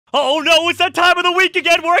Oh no, it's that time of the week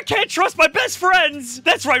again where I can't trust my best friends.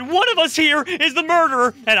 That's right, one of us here is the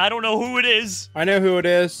murderer, and I don't know who it is. I know who it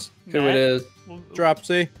is. Who it is.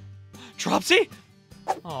 Dropsy. Dropsy?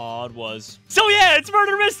 Oh, it was. So yeah, it's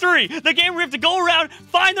Murder Mystery, the game where we have to go around,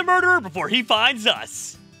 find the murderer before he finds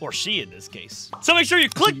us. Or she, in this case. So make sure you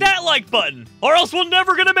click that like button, or else we're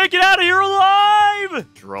never gonna make it out of here alive!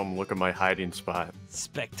 Jerome, look at my hiding spot.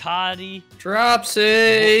 Spectati.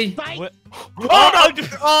 Dropsy! Oh, no!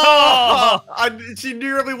 Oh! She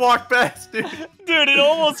nearly walked past, dude. Dude, it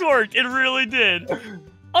almost worked. It really did.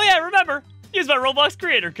 Oh yeah, remember, use my Roblox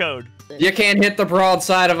creator code. You can't hit the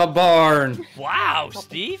broadside of a barn. Wow,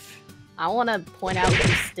 Steve. I want to point out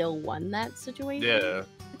who still won that situation. Yeah.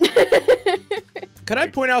 Can I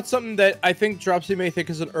point out something that I think Dropsy may think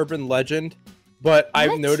is an urban legend, but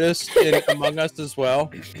I've noticed in Among Us as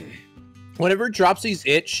well? Whenever Dropsy's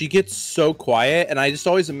it, she gets so quiet, and I just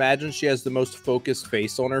always imagine she has the most focused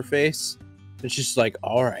face on her face. And she's like,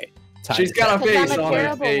 all right. She's got a face I'm a on her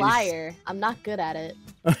terrible face. liar. I'm not good at it.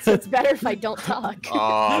 So it's better if I don't talk.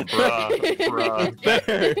 Oh, bruh.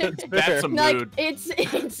 That's a Like, mood.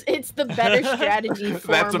 it's the better strategy for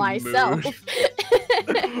That's a myself.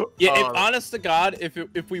 Yeah, if, honest to God,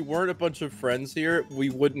 if we weren't a bunch of friends here, we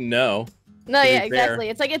wouldn't know. No, yeah, exactly.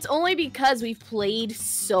 It's like, it's only because we've played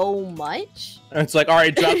so much. And it's like, all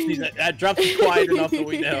right, Dropsy's quiet enough that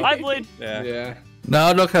we know. Hi, Blade. Yeah.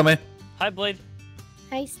 No, don't come in. Hi, Blade.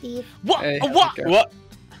 Hi, Steve. What? Hey, What? okay. What?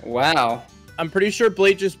 Wow. I'm pretty sure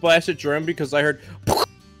Blade just blasted Jerome because I heard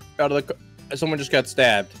out of the. Someone just got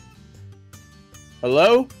stabbed.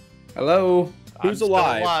 Hello? Hello? Who's I'm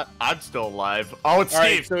alive? I'm still alive. Oh, it's All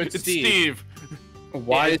Steve. right, so it's Steve.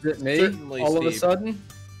 Why is it me? Certainly All of a Steve. sudden?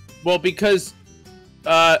 Well, because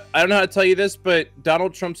I don't know how to tell you this, but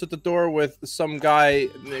Donald Trump's at the door with some guy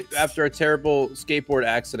after a terrible skateboard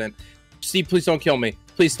accident. Steve, please don't kill me.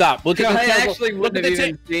 Please stop. Look at the I terrible, actually look wouldn't at have the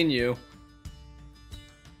even seen you.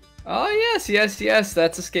 Oh, yes.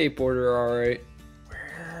 That's a skateboarder, alright.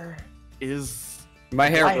 Where is My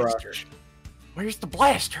the hairbrush. blaster? Where's the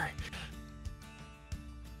blaster?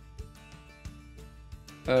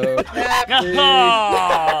 Oh, happy.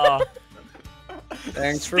 Aw,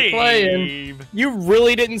 Thanks for playing. Steve. You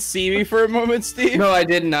really didn't see me for a moment, Steve? No, I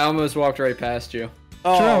didn't. I almost walked right past you.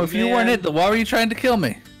 Oh, Jerome, if you weren't man. it, then why were you trying to kill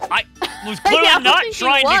me? I was clearly I don't not think he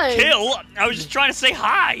trying to was. kill. I was just trying to say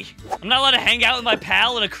hi. I'm not allowed to hang out with my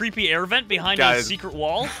pal in a creepy air vent behind a Guys. secret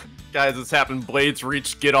wall. Guys, it's happened. Blades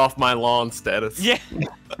reached get off my lawn status. Yeah.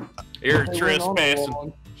 You're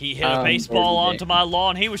trespassing. He hit a baseball pardon me. onto my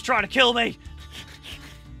lawn. He was trying to kill me.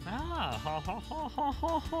 Ah, ha ha ha ha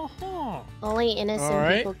ha ha ha. Only innocent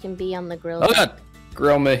Alright. people can be on the grill. Oh god.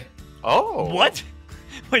 Grill me. Oh. What?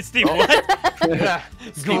 Wait, Steve, Oh. what?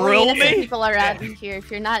 Grill Only innocent me? people are out here. If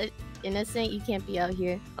you're not innocent, you can't be out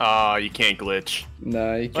here. Oh, you can't glitch.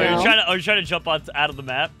 No, you Are you can't. trying to jump out of the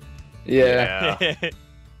map? Yeah,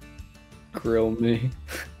 grill me.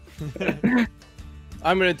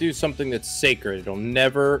 I'm gonna do something that's sacred. It'll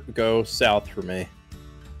never go south for me.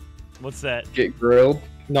 What's that? Get grilled.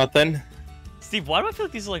 Nothing. Steve, why do I feel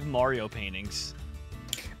like these are like Mario paintings?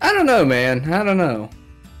 I don't know, man. I don't know.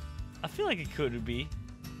 I feel like it could be.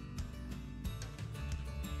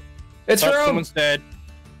 It's Oh, Jerome. someone's dead.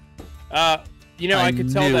 You know, I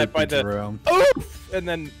could tell knew that it'd by be the Jerome. oof, and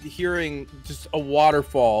then hearing just a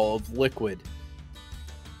waterfall of liquid.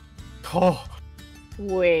 Oh.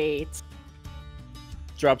 Wait.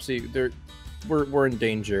 Dropsy, we're in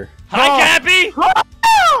danger. Hi, Cappy!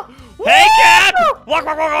 Hey, Cap! Walk,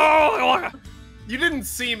 walk, walk, walk, walk. You didn't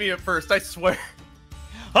see me at first, I swear.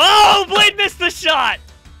 Oh, Blade missed the shot!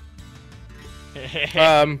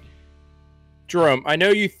 Jerome, I know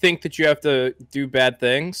you think that you have to do bad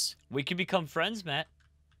things. We can become friends, Matt.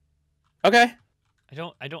 Okay.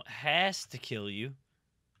 I don't has to kill you.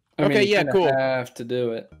 I mean, Okay, you yeah, kinda cool. have to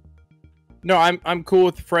do it. No, I'm cool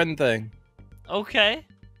with the friend thing. Okay.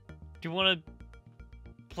 Do you want to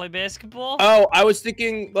play basketball? Oh, I was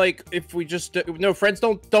thinking like if we just no friends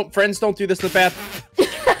don't do this in the bathroom.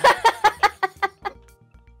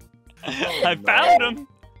 I found him.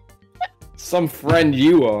 Some friend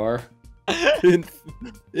you are.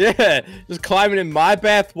 Yeah, just climbing in my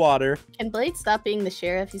bathwater. Can Blade stop being the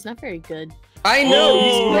sheriff? He's not very good. I know,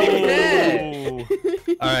 he's really dead.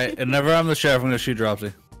 Alright, and whenever I'm the sheriff, I'm gonna shoot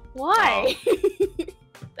Dropsy. Why?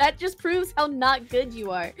 That just proves how not good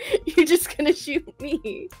you are. You're just gonna shoot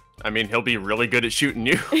me. I mean, he'll be really good at shooting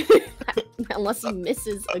you. Unless he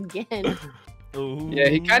misses again. Ooh. Yeah,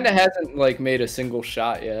 he kind of hasn't like made a single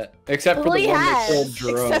shot yet, except for Well, the he one that killed has.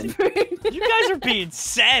 Jerome. Except for... You guys are being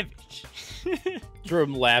savage.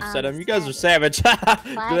 Jerome laughs at him. You guys are savage.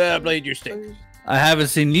 Yeah, Blade, you're stink. I haven't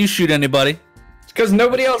seen you shoot anybody. Because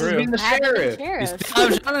nobody else True. is being the I haven't been sheriff. You sheriff. still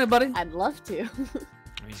haven't shot anybody. I'd love to.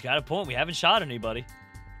 He's got a point. We haven't shot anybody.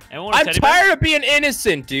 Anyone I'm teddy bear? tired of being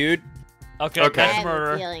innocent, dude. Okay, Okay. I that's have a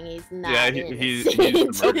murderer. feeling he's not. Yeah, he's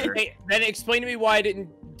innocent. the murderer. Okay, then explain to me why I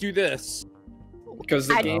didn't do this. Because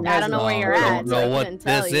the I game don't has know where you're I at, don't so I know what couldn't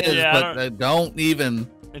tell this you. is, Yeah, I but don't even.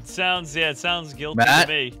 It sounds guilty Matt?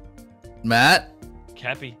 to me. Matt.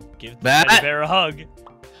 Cappy, give the Matt? teddy bear a hug.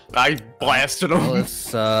 I blasted Well, him.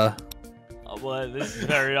 it's Oh, well, this is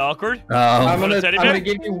very awkward. I'm Want a gonna teddy bear?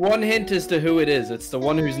 give you one hint as to who it is. It's the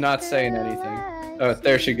one who's not saying anything. Oh,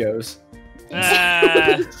 there she goes.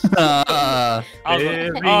 Ah,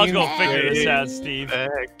 I'll go Every figure this out, day Steve.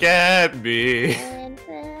 Back at me.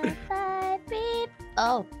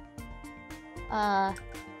 Oh.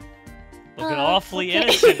 Looking awfully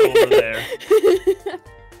innocent over there.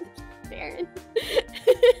 Baron.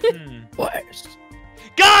 what?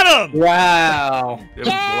 Got him! Wow. It was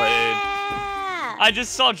Blade. I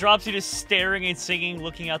just saw Dropsy just staring and singing,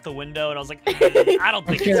 looking out the window, and I was like, I don't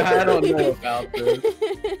think it's I her. don't know about this.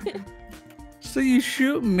 So you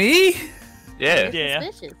shoot me? Yeah. Yeah.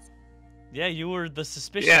 Suspicious. Yeah, you were the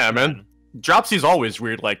suspicious Yeah, man. one. Dropsy's always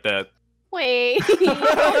weird like that. Wait.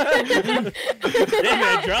 Yeah,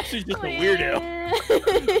 man, Dropsy's just a weirdo.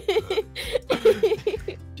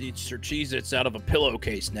 Eats her Cheez-Its out of a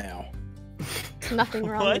pillowcase now. Nothing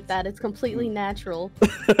wrong What? with that. It's completely natural.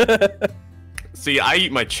 See, I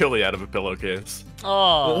eat my chili out of a pillowcase.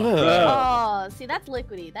 Oh, Oh, see, that's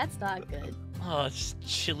liquidy. That's not good. it's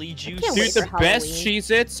chili juice. can't Dude, wait the for best Halloween.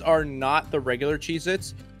 Cheez-Its are not the regular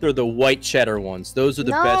Cheez-Its. They're the white cheddar ones. Those are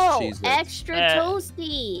the no, best Cheez-Its. extra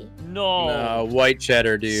toasty. No. No, white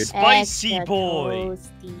cheddar, dude. Spicy Extra boy.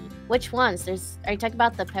 Toasty. Which ones? Are you talking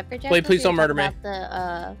about the pepper jack? Blade, please don't murder me. About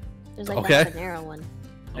the, there's like Okay. the habanero one.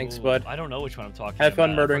 Thanks, Oh, bud. I don't know which one I'm talking Have about.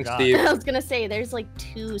 fun murdering I forgot. Steve. I was gonna say there's like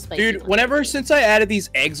 2 spicy Dude, ones. whenever since I added these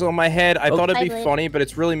eggs on my head, I thought it'd Hi, be Blade. funny, but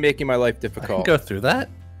it's really making my life I can difficult. go through that.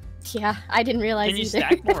 Yeah, I didn't realize Can you either.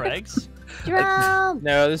 stack more eggs? Jerome!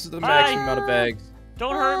 No, this is the Hi. maximum amount of eggs.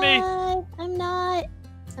 Don't hurt me. Hi, I'm not.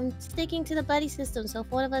 I'm sticking to the buddy system, so if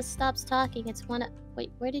one of us stops talking, it's one of... Wait,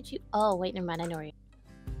 where did you... Oh, wait, never mind. I know where you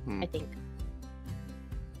Hmm. I think.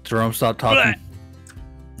 Jerome, stop talking.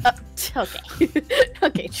 Okay.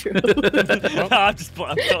 Okay, true. I'm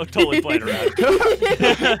totally playing around.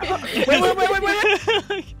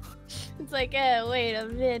 Wait. It's like, wait a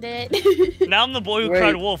minute. Now I'm the boy who Wait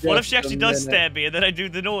cried wolf. What if just she actually a does minute. stab me and then I do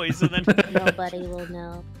the noise and then Nobody will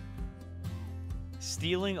know.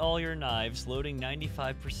 stealing all your knives, loading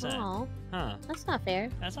 95%. Oh, Huh? that's not fair.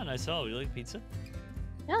 That's not nice. Oh, you like pizza?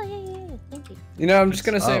 Oh, yeah. Thank you. You know, I'm just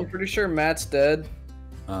gonna say, Oh. I'm pretty sure Matt's dead.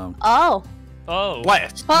 Oh. Oh.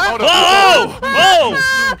 Blast! Huh? Oh, no. Whoa!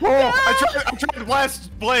 Whoa! Oh, I tried to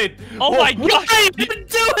blast Blade. Oh my god! I didn't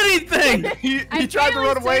do anything! He I'm tried to fairly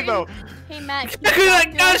run away certain- though. Hey, Matt. can you Because I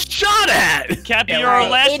talk to got us? shot at! Cappy, Yeah, you're our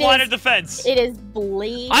right. last It line is- of defense. It is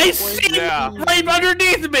Blade. I or see Yeah. Steve. right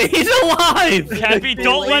underneath me! He's alive! Cappy,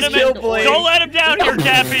 don't let him Please in. kill Blade. Don't let him down here,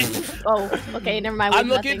 Cappy. Oh, okay, never mind. I'm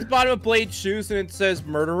we have looking at the nothing. bottom of Blade's shoes and it says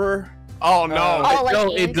murderer. Oh no. Oh, like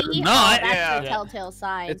No, it Andy? does not. Oh, that's Yeah. the telltale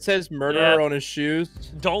sign. It says murderer Yeah. on his shoes.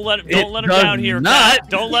 Don't let him. It Don't let him does down here, not. Cap.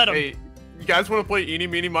 Don't let him. Hey, you guys want to play Eeny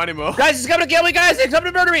Meeny Miny Mo? Guys, he's coming to kill me, guys! He's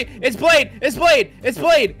coming to murder me! It's Blade! It's Blade! It's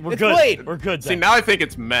Blade! We're it's good. Blade! We're good. See, Zach. now I think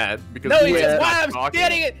it's Matt because No, he's it's just not why I'm talking.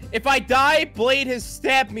 standing it. If I die, Blade has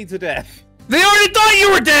stabbed me to death. They already thought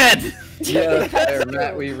you were dead! Yeah, That's there, true.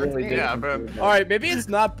 Matt, we really That's did. Yeah, man. Alright, maybe it's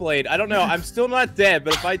not Blade. I don't know. I'm still not dead,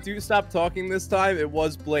 but if I do stop talking this time, it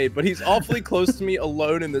was Blade. But he's awfully close to me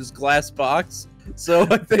alone in this glass box. So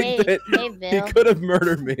I think Hey, that hey, he Bill. could have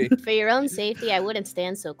murdered me. For your own safety, I wouldn't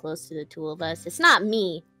stand so close to the two of us. It's not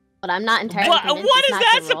me, but I'm not entirely What, convinced what it's is not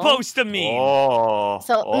that Jerome. supposed to mean? Oh.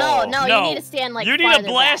 So oh. no, No. you need to stand like you need to farther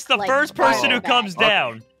blast back, the like, first person farther who back. comes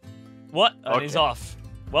down. What? Oh, he's Okay. off.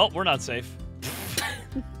 Well, we're not safe.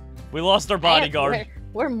 We lost our I am- bodyguard.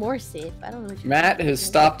 We're more safe. I don't know what you're Matt talking has about.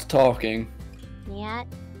 stopped talking. Matt.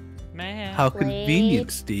 Man. How Blade.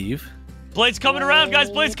 convenient, Steve. Blade's coming around, guys.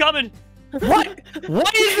 Blade's coming. What? Why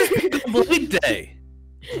is this Blade Day?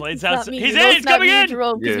 Blade's It's not outside. me. He's No, in. it's He's not coming me, in.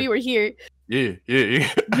 Jerome, because Yeah. we were here. Yeah.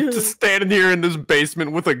 I'm just standing here in this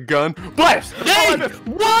basement with a gun. Blast! Hey!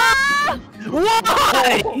 What?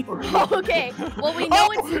 Why? Oh, okay. Well, we know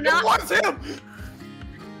it's It not. was him!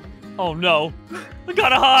 Oh no. I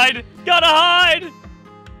gotta hide. Gotta hide.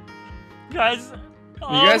 Guys. You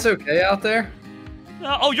guys okay out there?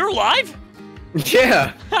 Oh, you're alive?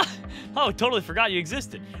 Yeah. Oh, totally forgot you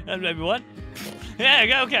existed. Maybe what?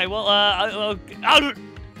 Yeah, okay, well, I'll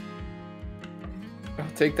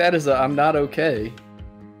take that as a I'm not okay.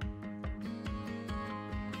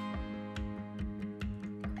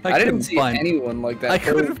 I didn't see anyone like that. I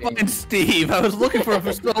couldn't find Steve. I was looking for him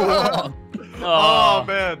for so long. Oh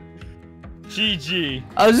man. GG.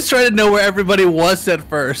 I was just trying to know where everybody was at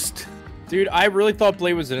first. Dude, I really thought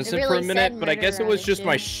Blade was innocent for a really minute, said but I guess it murder was on just it,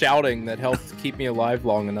 my dude. shouting that helped keep me alive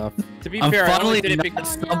long enough. To be I'm fair, I finally only did it not because...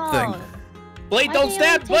 something. Blade, Why don't do you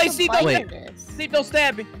stab! only Blade, take a Steve, bite don't... of this? Steve, don't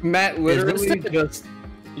stab me! Matt literally just.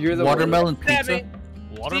 You're the Watermelon Stab pizza. me!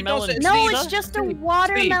 Watermelon Steve, No, Steve, it's just a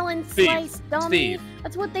watermelon Steve, slice, dummy. Steve,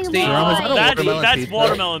 That's what they Steve. Jerome, is that a like. watermelon That's pizza?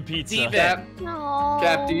 watermelon pizza. Steve, Cap, No.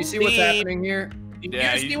 Cap, do you see what's Steve. happening here?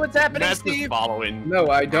 Yeah, you see what's happening, Matt's just Steve? following. No,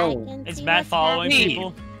 I I don't. can Is see Matt what's following happening,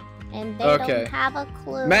 people? And they Okay. don't have a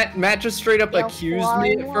clue. Matt just straight up You'll accused fall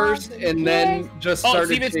me in at love first, with and then kids. just Oh, started.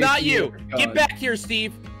 Steve, it's not chasing you! with a gun. Get back here,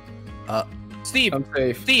 Steve! Steve! I'm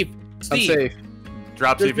safe. Steve! I'm Steve! safe.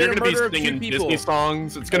 Dropsy, if There's you're been a gonna murder of be two singing people. Disney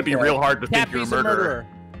songs, it's gonna be Okay. real hard to think you're a Cappy's a murderer. murderer.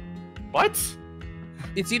 What?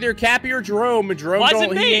 It's either Cappy or Jerome, and Jerome Why is it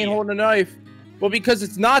don't, he me? ain't holding a knife. Well, because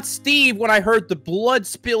it's not Steve when I heard the blood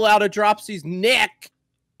spill out of Dropsy's neck.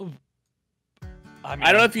 I mean,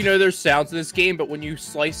 I don't know if you know there's sounds in this game, but when you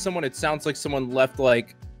slice someone, it sounds like someone left,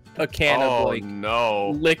 like, a can of, like,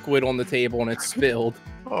 no. liquid on the table and it spilled.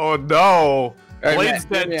 Oh no. All right, Blade's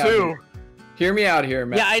Matt, hear dead me out too. here. Hear me out here,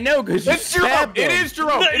 Matt. Yeah, I know, because you It's Jerome! stabbed It him. is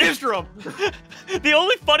Jerome! It is Jerome! The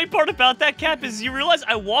only funny part about that, Cap, is you realize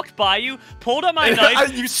I walked by you, pulled out my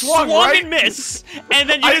knife, You swung, right? and missed, and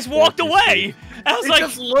then you just walked away. I was It like,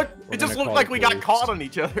 just looked. We're It just gonna looked call like the we got police. caught on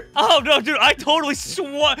each other. oh no, dude, I totally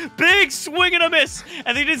swung, big swing and a miss,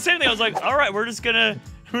 and they didn't say anything. I was like, all right, we're just gonna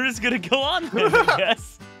go on then, I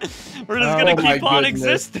guess. We're just gonna Oh my keep on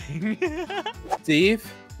goodness. existing.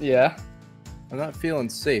 Steve, Yeah. I'm not feeling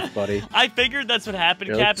safe, buddy. I figured that's what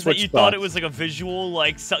happened, Yeah, Cap, let's is that switch you thought it spots. was like a visual,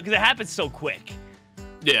 like, because it happened so quick.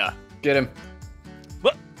 Yeah. Get him.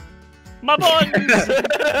 My buns!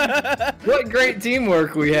 What great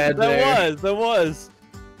teamwork we had there. That was.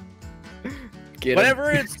 Get him.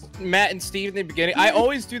 Whenever it's Matt and Steve in the beginning, I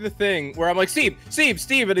always do the thing where I'm like, Steve,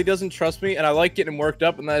 and he doesn't trust me, and I like getting him worked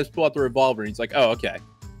up, and then I just pull out the revolver, and he's like, oh, okay.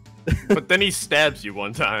 But then he stabs you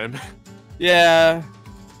one time. Yeah.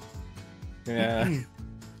 Yeah. We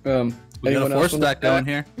got anyone a else force wanna stack going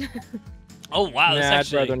here. Oh, wow, that's Nah, I'd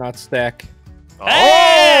actually... rather not stack.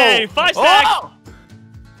 Hey! 5 stack! Oh!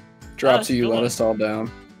 Dropsy, you Come let on. us all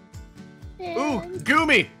down. Ooh,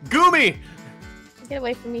 Goomy! Goomy! Get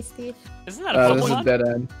away from me, Steve. Isn't that a This is Pokemon? dead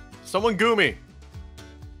end. Someone Goomy!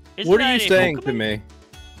 Isn't What are that you a saying Pokemon? to me?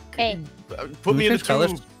 Hey, Put me in the Can we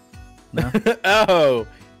change tube. colors? No. Oh,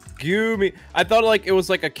 Goomy. I thought like it was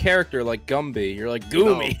like a character, like Gumby. You're like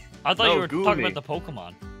Goomy. I thought No, you were talking Goomy. about the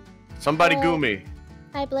Pokemon. Somebody Oh. Goomy.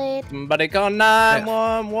 hi, Blade. Somebody call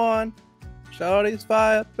 911. Shorty's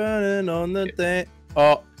fire burning on the thing.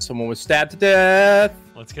 Oh, someone was stabbed to death.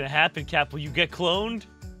 What's gonna happen, Cap? Will you get cloned?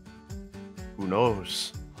 Who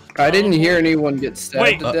knows? I didn't hear anyone get stabbed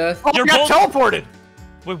Wait. to death. Oh, You're I got both- teleported!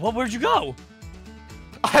 Wait, where'd you go?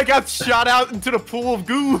 I got shot out into the pool of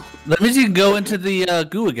goo. That means you can go into the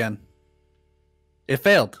goo again. It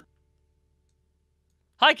failed.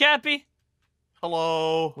 Hi, Cappy.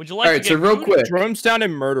 Hello. Would you like All right, to so get real food? quick. Jerome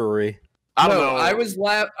sounded murdery. I don't No, know. I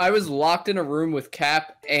was locked in a room with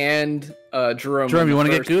Cap and Jerome. Jerome, when you the wanna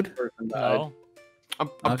get first good? person died. No. I'm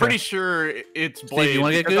Okay. pretty sure it's Blade. you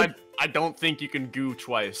wanna get because good? I don't think you can goo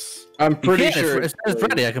twice. I'm You pretty can't, sure it's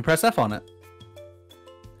ready. I can press F on it.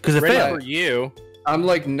 Because it Ready failed. for you. I'm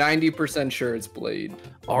like 90% sure it's Blade.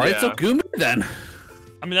 All right, so Yeah. goo me then.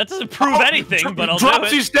 I mean, that doesn't prove anything, but I'll do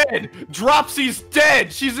Dropsy's it. dead! Dropsy's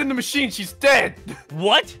dead! She's in the machine, she's dead!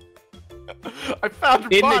 What? I found her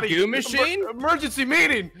In the body! goo machine? Emergency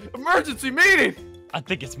meeting! Emergency meeting! I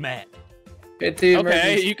think it's Matt. Hit the Okay,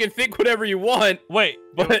 emergency. you can think whatever you want, Wait,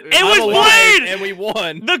 but It I'm was alive, Blade! and we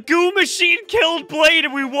won. the goo machine killed Blade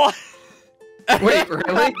and we won. Wait,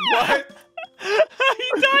 really? What?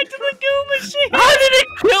 He died to the goo machine. How did it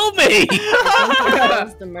kill me? I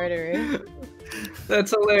was the murderer.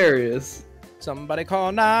 That's hilarious. Somebody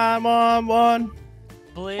call 911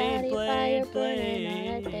 Blade, Body fire Blade, burning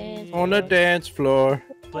on a Blade. dance on the dance floor.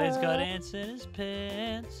 Blade's got ants in his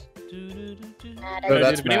pants. Do-do-do-do. Oh,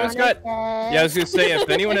 that's If anyone's Matt. got, yeah, I was gonna say if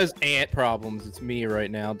anyone has ant problems, it's me right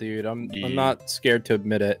now, dude. I'm not scared to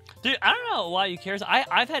admit it. Dude, I don't know why you care.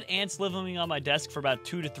 I've had ants living on my desk for about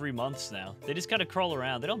 2 to 3 months now. They just gotta crawl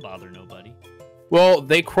around. They don't bother nobody. Well,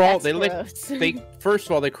 they crawl. That's They like. gross. They first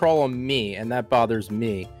of all, they crawl on me, and that bothers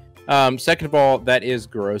me. Second of all, that is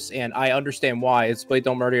gross, and I understand why. It's Blade.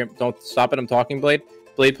 Don't murder him. Don't stop it. I'm talking, Blade.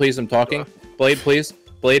 Blade, please. I'm talking. Blade, please.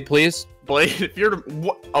 Blade, please. Blade, if you're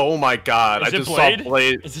oh my god, Is I it just Blade? saw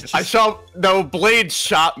Blade. Is it I just- saw no Blade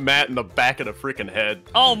shot Matt in the back of the freaking head.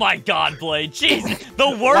 Oh my god, Blade. Jeez, the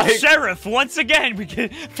worst Like- sheriff. Once again, we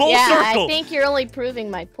get full yeah, circle. I think you're only proving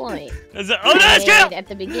my point. Is it- oh, let's go! At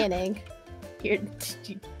the beginning,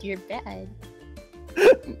 you're bad.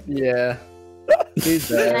 Yeah. He's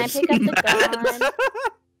Can I bad. pick up the gun?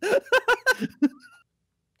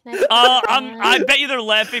 Can I pick up the I gun? bet you they're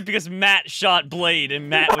laughing because Matt shot Blade and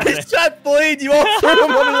Matt was I there. shot Blade. You all threw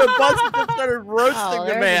him under the bus and just started roasting Oh,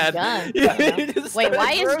 the there's man. a gun. You just Wait, started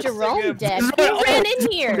why is roasting Jerome him. dead? This is Who what- ran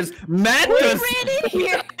in here? Because Matt Who just ran in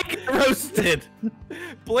here? roasted.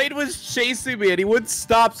 Blade was chasing me and he wouldn't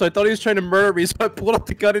stop, so I thought he was trying to murder me. So I pulled up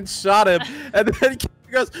the gun and shot him. And then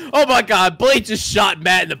he goes, "Oh my god, Blade just shot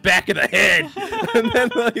Matt in the back of the head." And then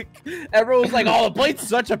like everyone was like, "Oh, Blade's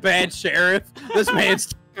such a bad sheriff. This man's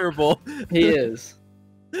terrible." He is.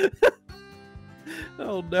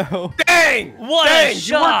 Oh no. Dang! What a Dang!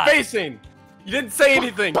 shot! You weren't facing. You didn't say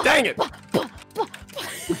anything. Dang it!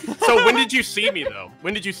 So when did you see me though?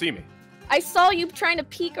 When did you see me? I saw you trying to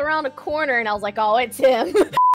peek around a corner, and I was like, "Oh, it's him."